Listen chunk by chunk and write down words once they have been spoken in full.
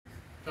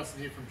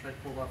Justin here from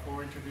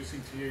Trek4x4,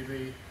 introducing to you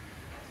the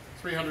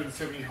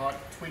 370 height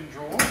twin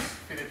drawers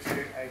fitted to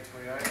a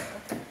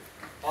Toyota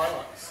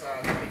Hilux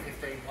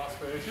 2015 plus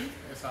version,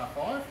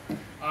 SR5.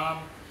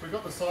 We've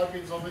got the side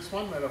bins on this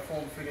one that are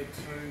form fitted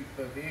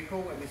to the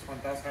vehicle, and this one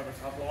does have a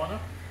tub liner.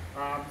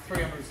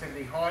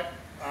 370 height.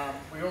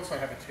 We also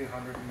have a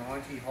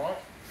 290 height.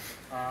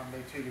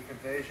 They're two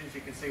different versions.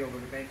 You can see all the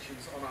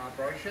dimensions on our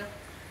brochure,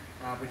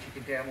 which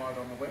you can download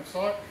on the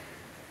website.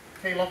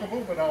 Key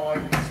lockable, but I'll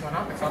open this one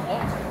up. It's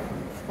unlocked.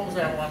 Pulls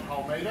out 1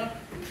 whole metre.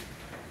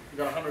 You've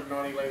got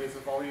 190 litres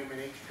of volume in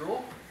each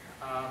drawer,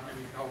 and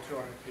you can hold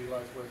 200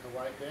 kilos worth of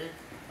weight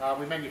there.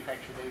 We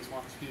manufacture these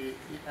ones here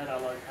at our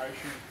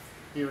location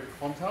here in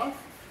Clontarf,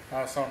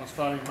 so an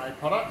Australian-made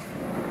product.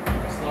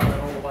 Just load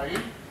that all the way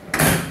in.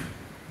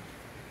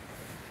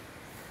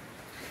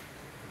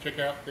 Check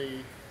out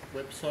the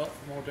website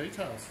for more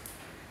details.